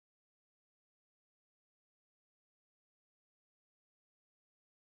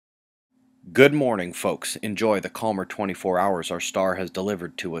Good morning, folks. Enjoy the calmer 24 hours our star has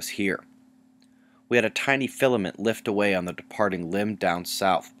delivered to us here. We had a tiny filament lift away on the departing limb down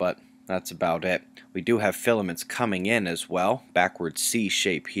south, but that's about it. We do have filaments coming in as well, backward C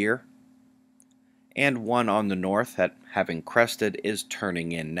shape here, and one on the north that, having crested, is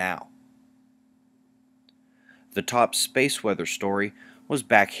turning in now. The top space weather story was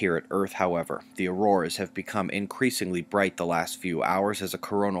back here at Earth, however. The auroras have become increasingly bright the last few hours as a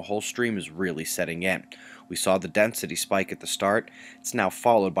coronal hole stream is really setting in. We saw the density spike at the start. It's now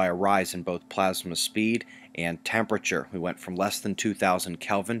followed by a rise in both plasma speed and temperature. We went from less than 2,000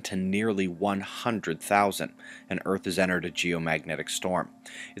 Kelvin to nearly 100,000, and Earth has entered a geomagnetic storm.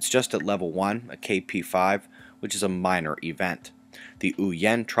 It's just at level 1, a KP5, which is a minor event. The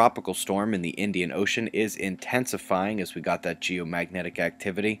Uyen tropical storm in the Indian Ocean is intensifying as we got that geomagnetic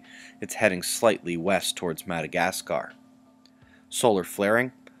activity. It's heading slightly west towards Madagascar. Solar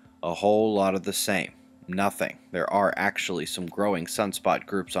flaring? A whole lot of the same. Nothing. There are actually some growing sunspot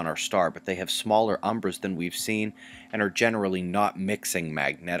groups on our star, but they have smaller umbras than we've seen and are generally not mixing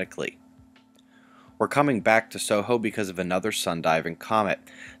magnetically. We're coming back to Soho because of another sun-diving comet.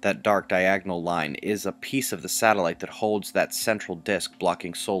 That dark diagonal line is a piece of the satellite that holds that central disk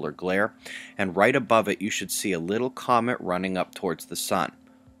blocking solar glare, and right above it you should see a little comet running up towards the sun.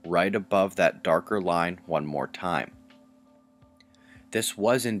 Right above that darker line one more time. This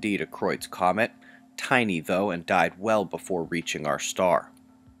was indeed a Kreutz comet, tiny though, and died well before reaching our star.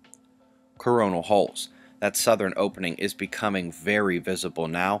 Coronal holes. That southern opening is becoming very visible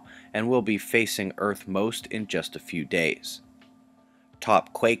now and will be facing Earth most in just a few days.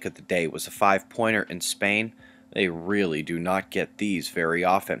 Top quake of the day was a 5-pointer in Spain. They really do not get these very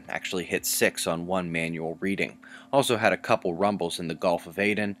often, actually hit 6 on one manual reading. Also had a couple rumbles in the Gulf of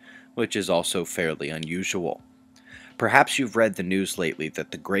Aden, which is also fairly unusual. Perhaps you've read the news lately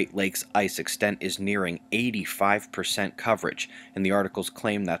that the Great Lakes ice extent is nearing 85% coverage, and the articles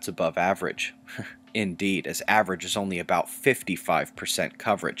claim that's above average. Indeed, as average is only about 55%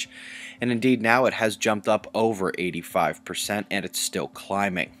 coverage. And indeed now it has jumped up over 85% and it's still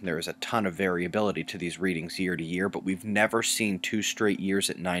climbing. There is a ton of variability to these readings year to year, but we've never seen 2 straight years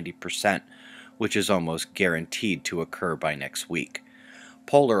at 90%, which is almost guaranteed to occur by next week.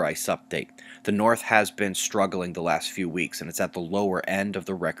 Polar ice update. The North has been struggling the last few weeks and it's at the lower end of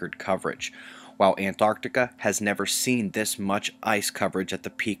the record coverage, while Antarctica has never seen this much ice coverage at the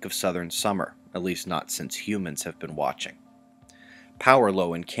peak of southern summer, at least not since humans have been watching. Power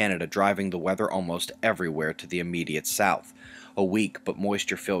low in Canada driving the weather almost everywhere to the immediate south. A weak but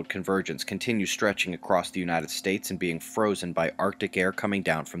moisture-filled convergence continues stretching across the United States and being frozen by Arctic air coming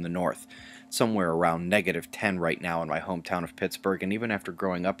down from the north. Somewhere around -10 right now in my hometown of Pittsburgh, and even after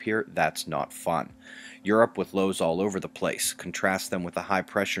growing up here, that's not fun. Europe with lows all over the place. Contrast them with a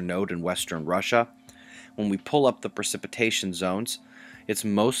high-pressure node in western Russia. When we pull up the precipitation zones, it's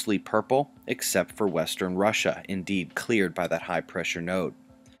mostly purple, except for western Russia, indeed cleared by that high-pressure node.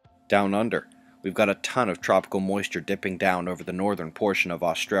 Down under, we've got a ton of tropical moisture dipping down over the northern portion of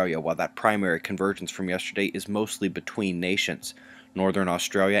Australia, while that primary convergence from yesterday is mostly between nations. Northern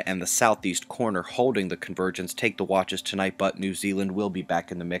Australia and the southeast corner holding the convergence take the watches tonight, but New Zealand will be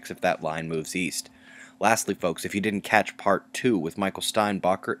back in the mix if that line moves east. Lastly, folks, if you didn't catch part 2 with Michael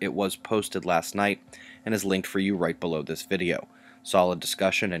Steinbacher, it was posted last night and is linked for you right below this video. Solid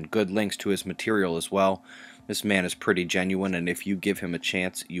discussion and good links to his material as well. This man is pretty genuine, and if you give him a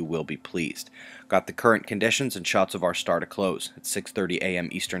chance, you will be pleased. Got the current conditions and shots of our star to close. It's 6:30 a.m.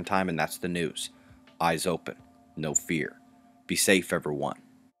 Eastern Time, and that's the news. Eyes open. No fear. Be safe, everyone.